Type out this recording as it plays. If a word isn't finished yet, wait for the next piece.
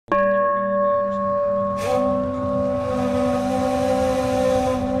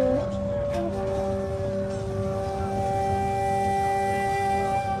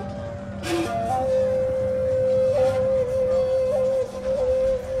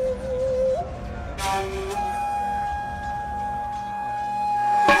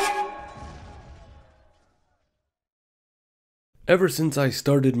Ever since I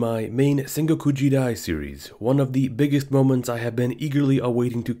started my main Sengoku Jidai series, one of the biggest moments I have been eagerly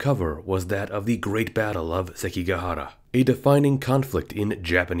awaiting to cover was that of the Great Battle of Sekigahara, a defining conflict in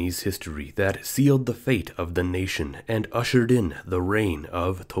Japanese history that sealed the fate of the nation and ushered in the reign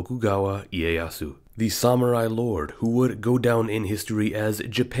of Tokugawa Ieyasu, the samurai lord who would go down in history as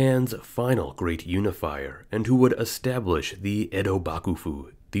Japan's final great unifier and who would establish the Edo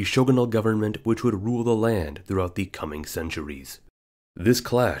Bakufu, the shogunal government which would rule the land throughout the coming centuries. This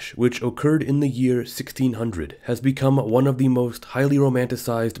clash, which occurred in the year 1600, has become one of the most highly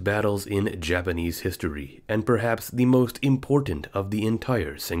romanticized battles in Japanese history, and perhaps the most important of the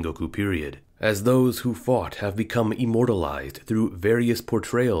entire Sengoku period, as those who fought have become immortalized through various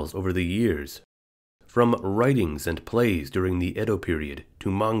portrayals over the years. From writings and plays during the Edo period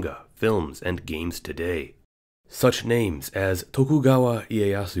to manga, films, and games today. Such names as Tokugawa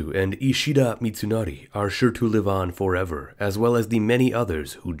Ieyasu and Ishida Mitsunari are sure to live on forever, as well as the many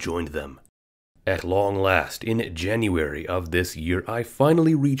others who joined them. At long last, in January of this year, I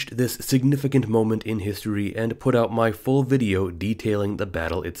finally reached this significant moment in history and put out my full video detailing the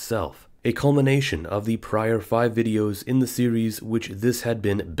battle itself, a culmination of the prior 5 videos in the series which this had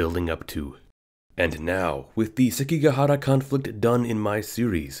been building up to. And now, with the Sekigahara conflict done in my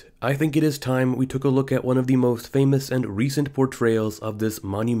series, I think it is time we took a look at one of the most famous and recent portrayals of this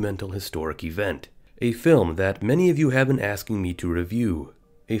monumental historic event. A film that many of you have been asking me to review.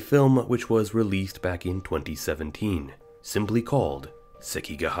 A film which was released back in 2017, simply called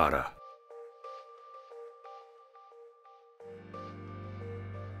Sekigahara.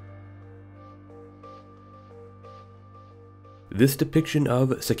 This depiction of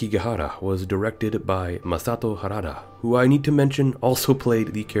Sekigahara was directed by Masato Harada, who I need to mention also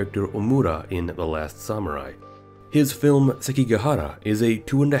played the character Omura in The Last Samurai. His film Sekigahara is a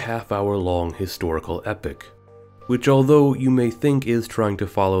 2.5-hour long historical epic, which although you may think is trying to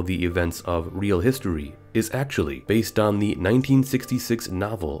follow the events of real history, is actually based on the 1966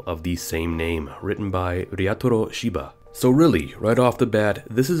 novel of the same name written by Ryatoro Shiba. So really, right off the bat,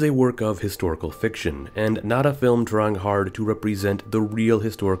 this is a work of historical fiction, and not a film trying hard to represent the real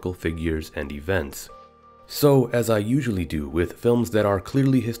historical figures and events. So, as I usually do with films that are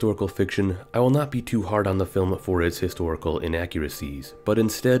clearly historical fiction, I will not be too hard on the film for its historical inaccuracies, but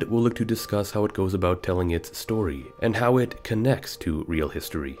instead will look to discuss how it goes about telling its story, and how it connects to real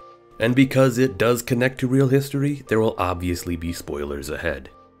history. And because it does connect to real history, there will obviously be spoilers ahead.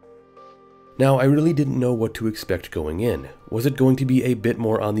 Now, I really didn't know what to expect going in. Was it going to be a bit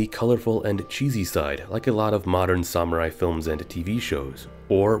more on the colorful and cheesy side, like a lot of modern samurai films and TV shows?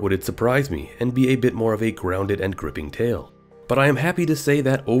 Or would it surprise me and be a bit more of a grounded and gripping tale? But I am happy to say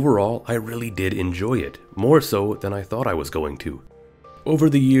that overall, I really did enjoy it, more so than I thought I was going to.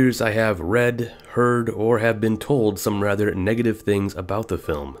 Over the years, I have read, heard, or have been told some rather negative things about the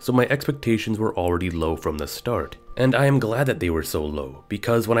film, so my expectations were already low from the start. And I am glad that they were so low,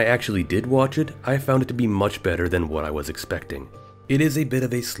 because when I actually did watch it, I found it to be much better than what I was expecting. It is a bit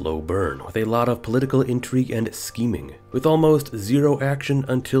of a slow burn, with a lot of political intrigue and scheming, with almost zero action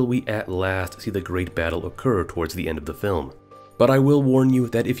until we at last see the great battle occur towards the end of the film. But I will warn you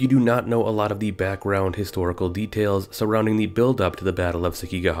that if you do not know a lot of the background historical details surrounding the build-up to the Battle of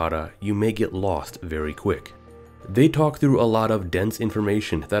Sekigahara, you may get lost very quick. They talk through a lot of dense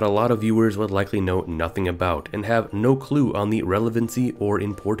information that a lot of viewers would likely know nothing about and have no clue on the relevancy or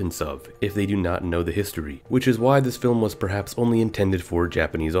importance of if they do not know the history, which is why this film was perhaps only intended for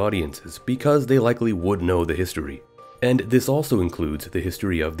Japanese audiences, because they likely would know the history. And this also includes the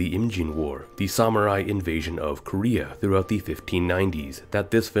history of the Imjin War, the samurai invasion of Korea throughout the 1590s,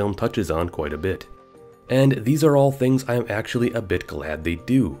 that this film touches on quite a bit. And these are all things I am actually a bit glad they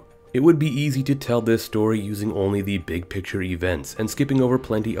do. It would be easy to tell this story using only the big picture events and skipping over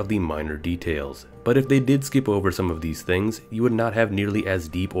plenty of the minor details, but if they did skip over some of these things, you would not have nearly as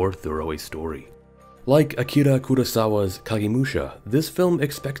deep or thorough a story. Like Akira Kurosawa's Kagemusha, this film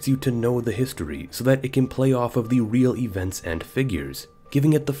expects you to know the history so that it can play off of the real events and figures,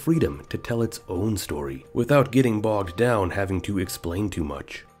 giving it the freedom to tell its own story, without getting bogged down having to explain too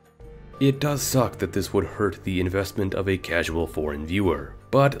much. It does suck that this would hurt the investment of a casual foreign viewer,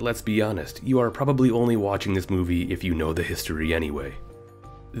 but let's be honest, you are probably only watching this movie if you know the history anyway.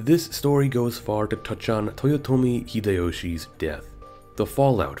 This story goes far to touch on Toyotomi Hideyoshi's death, the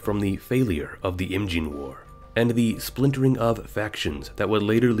fallout from the failure of the Imjin War, and the splintering of factions that would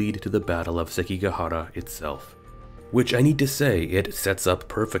later lead to the Battle of Sekigahara itself. Which I need to say it sets up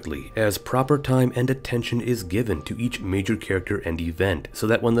perfectly, as proper time and attention is given to each major character and event, so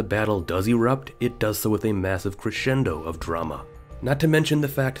that when the battle does erupt, it does so with a massive crescendo of drama. Not to mention the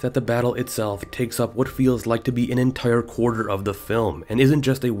fact that the battle itself takes up what feels like to be an entire quarter of the film, and isn't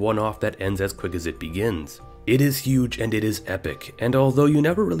just a one-off that ends as quick as it begins. It is huge and it is epic, and although you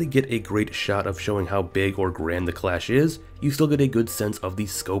never really get a great shot of showing how big or grand the clash is, you still get a good sense of the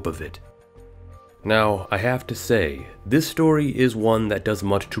scope of it. Now, I have to say, this story is one that does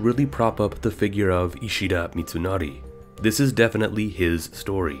much to really prop up the figure of Ishida Mitsunari. This is definitely his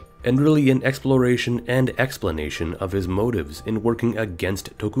story, and really an exploration and explanation of his motives in working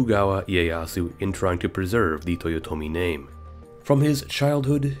against Tokugawa Ieyasu in trying to preserve the Toyotomi name. From his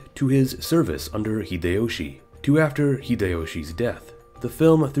childhood to his service under Hideyoshi, to after Hideyoshi's death, the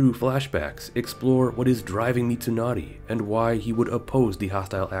film through flashbacks explore what is driving Mitsunari and why he would oppose the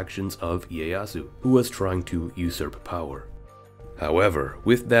hostile actions of Ieyasu, who was trying to usurp power. However,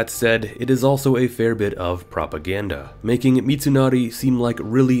 with that said, it is also a fair bit of propaganda, making Mitsunari seem like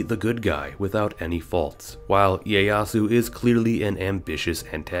really the good guy without any faults, while Ieyasu is clearly an ambitious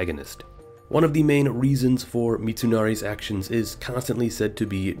antagonist. One of the main reasons for Mitsunari's actions is constantly said to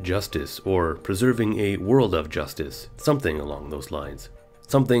be justice, or preserving a world of justice, something along those lines.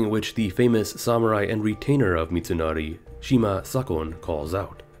 Something which the famous samurai and retainer of Mitsunari, Shima Sakon, calls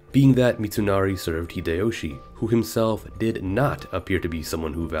out, being that Mitsunari served Hideyoshi, who himself did not appear to be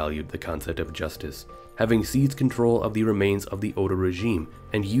someone who valued the concept of justice, having seized control of the remains of the Oda regime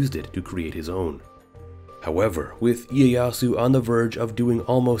and used it to create his own. However, with Ieyasu on the verge of doing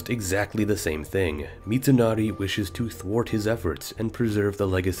almost exactly the same thing, Mitsunari wishes to thwart his efforts and preserve the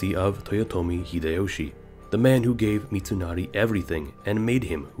legacy of Toyotomi Hideyoshi, the man who gave Mitsunari everything and made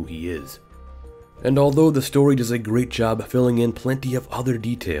him who he is. And although the story does a great job filling in plenty of other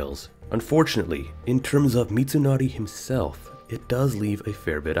details, unfortunately, in terms of Mitsunari himself, it does leave a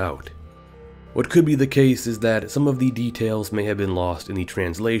fair bit out. What could be the case is that some of the details may have been lost in the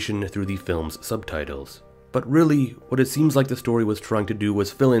translation through the film's subtitles. But really, what it seems like the story was trying to do was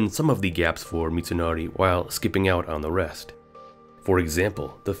fill in some of the gaps for Mitsunari while skipping out on the rest. For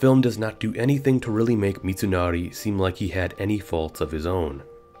example, the film does not do anything to really make Mitsunari seem like he had any faults of his own.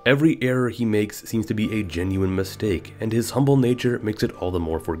 Every error he makes seems to be a genuine mistake, and his humble nature makes it all the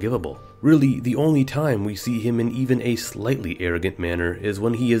more forgivable. Really, the only time we see him in even a slightly arrogant manner is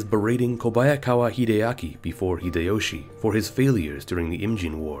when he is berating Kobayakawa Hideaki before Hideyoshi for his failures during the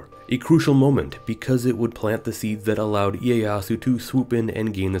Imjin War, a crucial moment because it would plant the seeds that allowed Ieyasu to swoop in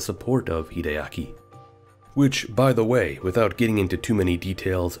and gain the support of Hideaki. Which, by the way, without getting into too many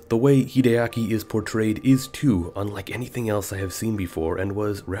details, the way Hideaki is portrayed is too unlike anything else I have seen before and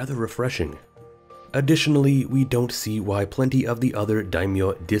was rather refreshing. Additionally, we don't see why plenty of the other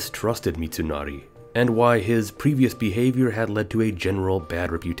daimyo distrusted Mitsunari, and why his previous behavior had led to a general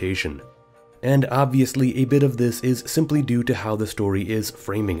bad reputation. And obviously a bit of this is simply due to how the story is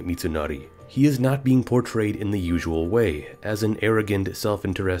framing Mitsunari. He is not being portrayed in the usual way, as an arrogant,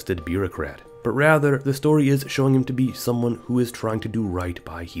 self-interested bureaucrat, but rather the story is showing him to be someone who is trying to do right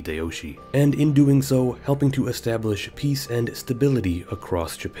by Hideyoshi, and in doing so, helping to establish peace and stability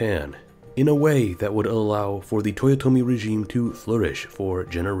across Japan, in a way that would allow for the Toyotomi regime to flourish for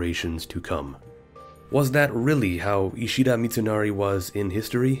generations to come. Was that really how Ishida Mitsunari was in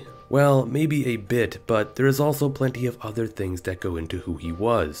history? Well, maybe a bit, but there is also plenty of other things that go into who he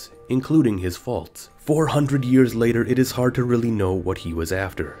was, including his faults. 400 years later, it is hard to really know what he was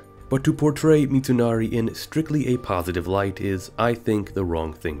after. But to portray Mitsunari in strictly a positive light is, I think, the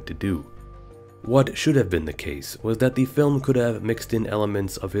wrong thing to do. What should have been the case was that the film could have mixed in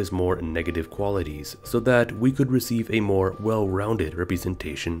elements of his more negative qualities so that we could receive a more well-rounded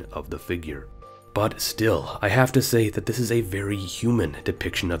representation of the figure. But still, I have to say that this is a very human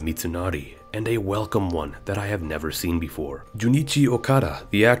depiction of Mitsunari, and a welcome one that I have never seen before. Junichi Okada,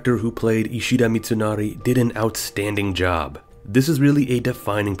 the actor who played Ishida Mitsunari, did an outstanding job. This is really a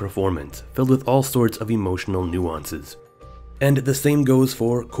defining performance, filled with all sorts of emotional nuances. And the same goes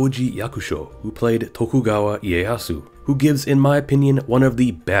for Koji Yakusho, who played Tokugawa Ieyasu, who gives, in my opinion, one of the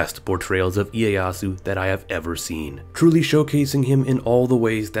best portrayals of Ieyasu that I have ever seen, truly showcasing him in all the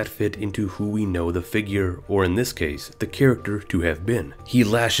ways that fit into who we know the figure, or in this case, the character to have been. He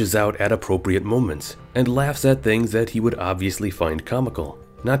lashes out at appropriate moments, and laughs at things that he would obviously find comical.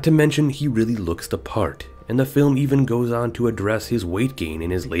 Not to mention he really looks the part, and the film even goes on to address his weight gain in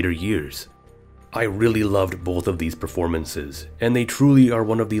his later years. I really loved both of these performances, and they truly are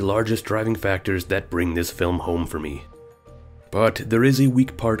one of the largest driving factors that bring this film home for me. But there is a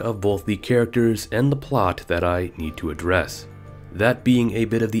weak part of both the characters and the plot that I need to address, that being a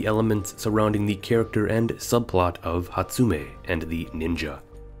bit of the elements surrounding the character and subplot of Hatsume and the ninja.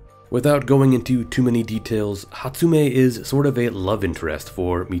 Without going into too many details, Hatsume is sort of a love interest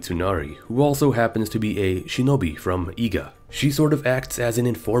for Mitsunari, who also happens to be a shinobi from Iga, She sort of acts as an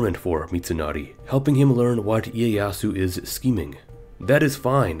informant for Mitsunari, helping him learn what Ieyasu is scheming. That is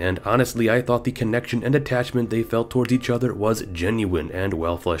fine, and honestly I thought the connection and attachment they felt towards each other was genuine and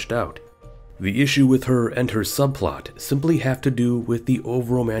well fleshed out. The issue with her and her subplot simply have to do with the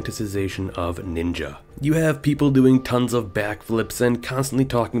over-romanticization of ninja. You have people doing tons of backflips and constantly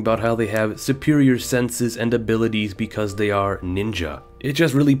talking about how they have superior senses and abilities because they are ninja. It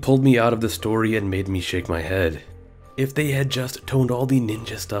just really pulled me out of the story and made me shake my head. If they had just toned all the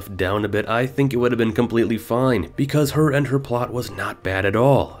ninja stuff down a bit, I think it would have been completely fine, because her and her plot was not bad at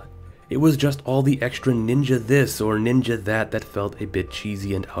all. It was just all the extra ninja this or ninja that felt a bit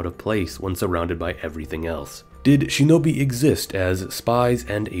cheesy and out of place when surrounded by everything else. Did shinobi exist as spies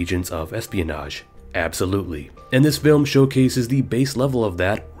and agents of espionage? Absolutely. And this film showcases the base level of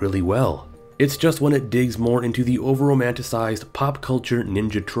that really well. It's just when it digs more into the over-romanticized pop culture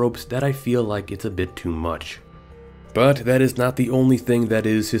ninja tropes that I feel like it's a bit too much. But that is not the only thing that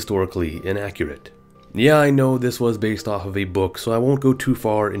is historically inaccurate. Yeah, I know this was based off of a book, so I won't go too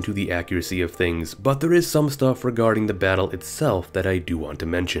far into the accuracy of things, but there is some stuff regarding the battle itself that I do want to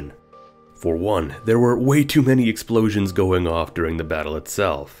mention. For one, there were way too many explosions going off during the battle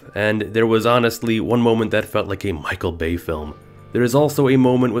itself, and there was honestly one moment that felt like a Michael Bay film. There is also a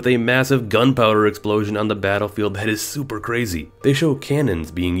moment with a massive gunpowder explosion on the battlefield that is super crazy. They show cannons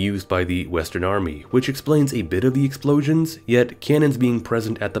being used by the Western Army, which explains a bit of the explosions, yet cannons being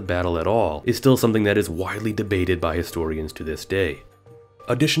present at the battle at all is still something that is widely debated by historians to this day.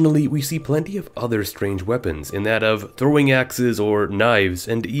 Additionally, we see plenty of other strange weapons, in that of throwing axes or knives,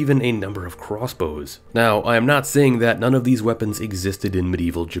 and even a number of crossbows. Now, I am not saying that none of these weapons existed in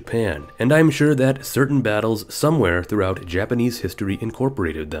medieval Japan, and I am sure that certain battles somewhere throughout Japanese history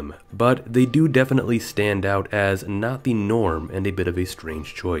incorporated them, but they do definitely stand out as not the norm and a bit of a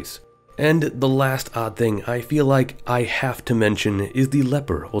strange choice. And the last odd thing I feel like I have to mention is the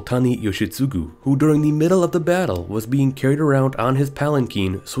leper Otani Yoshitsugu, who during the middle of the battle was being carried around on his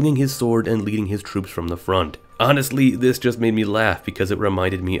palanquin, swinging his sword and leading his troops from the front. Honestly, this just made me laugh because it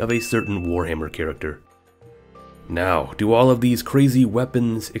reminded me of a certain Warhammer character. Now, do all of these crazy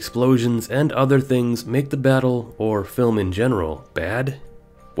weapons, explosions, and other things make the battle, or film in general, bad?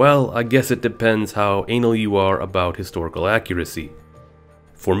 Well, I guess it depends how anal you are about historical accuracy.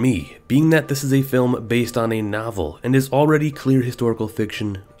 For me, being that this is a film based on a novel and is already clear historical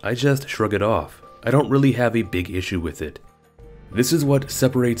fiction, I just shrug it off. I don't really have a big issue with it. This is what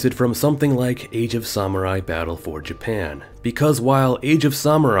separates it from something like Age of Samurai Battle for Japan, because while Age of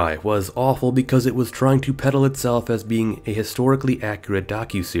Samurai was awful because it was trying to peddle itself as being a historically accurate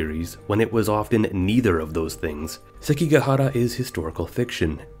docuseries when it was often neither of those things, Sekigahara is historical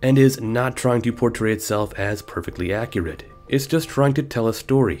fiction, and is not trying to portray itself as perfectly accurate. It's just trying to tell a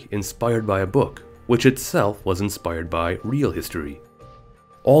story inspired by a book, which itself was inspired by real history.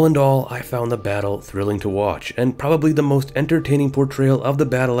 All in all, I found the battle thrilling to watch, and probably the most entertaining portrayal of the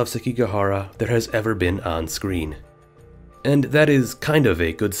Battle of Sekigahara there has ever been on screen. And that is kind of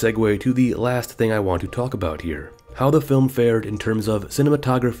a good segue to the last thing I want to talk about here, how the film fared in terms of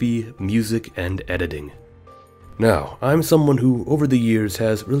cinematography, music, and editing. Now, I'm someone who over the years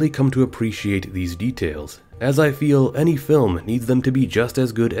has really come to appreciate these details, as I feel any film needs them to be just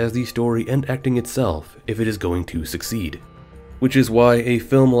as good as the story and acting itself if it is going to succeed. Which is why a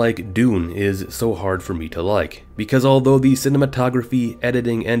film like Dune is so hard for me to like, because although the cinematography,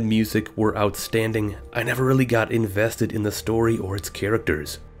 editing, and music were outstanding, I never really got invested in the story or its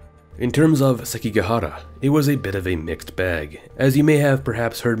characters. In terms of Sekigahara, it was a bit of a mixed bag, as you may have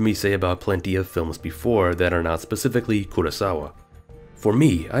perhaps heard me say about plenty of films before that are not specifically Kurosawa. For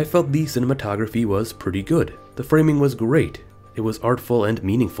me, I felt the cinematography was pretty good, the framing was great, it was artful and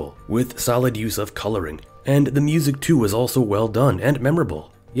meaningful, with solid use of coloring, and the music too was also well done and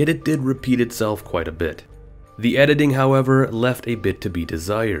memorable, yet it did repeat itself quite a bit. The editing, however, left a bit to be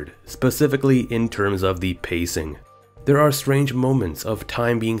desired, specifically in terms of the pacing. There are strange moments of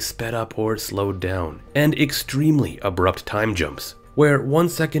time being sped up or slowed down, and extremely abrupt time jumps, where 1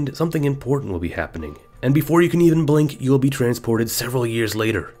 second something important will be happening, and before you can even blink, you'll be transported several years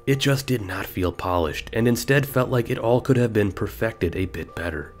later. It just did not feel polished, and instead felt like it all could have been perfected a bit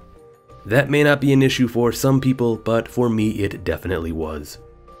better. That may not be an issue for some people, but for me it definitely was.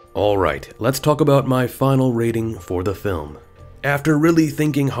 Alright, let's talk about my final rating for the film. After really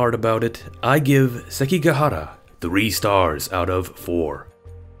thinking hard about it, I give Sekigahara 3 stars out of 4.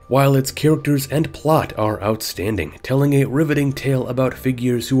 While its characters and plot are outstanding, telling a riveting tale about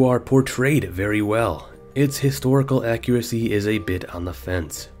figures who are portrayed very well, its historical accuracy is a bit on the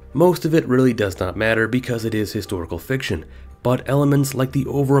fence. Most of it really does not matter because it is historical fiction, but elements like the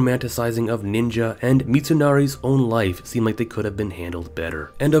over-romanticizing of ninja and Mitsunari's own life seem like they could have been handled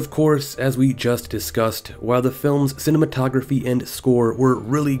better. And of course, as we just discussed, while the film's cinematography and score were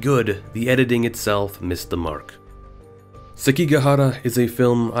really good, the editing itself missed the mark. Sekigahara is a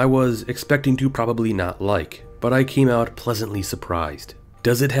film I was expecting to probably not like, but I came out pleasantly surprised.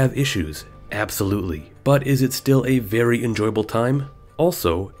 Does it have issues? Absolutely. But is it still a very enjoyable time?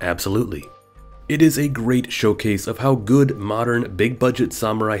 Also, absolutely. It is a great showcase of how good modern big-budget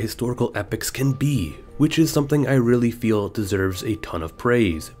samurai historical epics can be, which is something I really feel deserves a ton of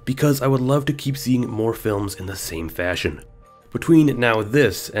praise, because I would love to keep seeing more films in the same fashion. Between now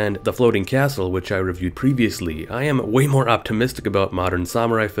this and The Floating Castle, which I reviewed previously, I am way more optimistic about modern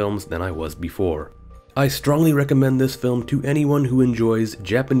samurai films than I was before. I strongly recommend this film to anyone who enjoys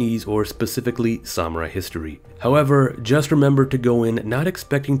Japanese or specifically samurai history. However, just remember to go in not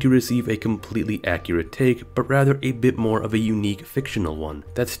expecting to receive a completely accurate take, but rather a bit more of a unique fictional one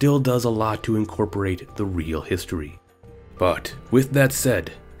that still does a lot to incorporate the real history. But with that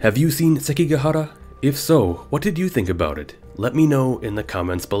said, have you seen Sekigahara? If so, what did you think about it? Let me know in the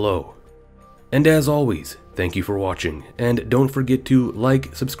comments below. And as always, thank you for watching, and don't forget to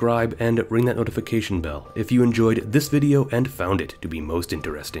like, subscribe, and ring that notification bell if you enjoyed this video and found it to be most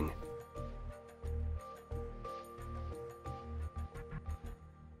interesting.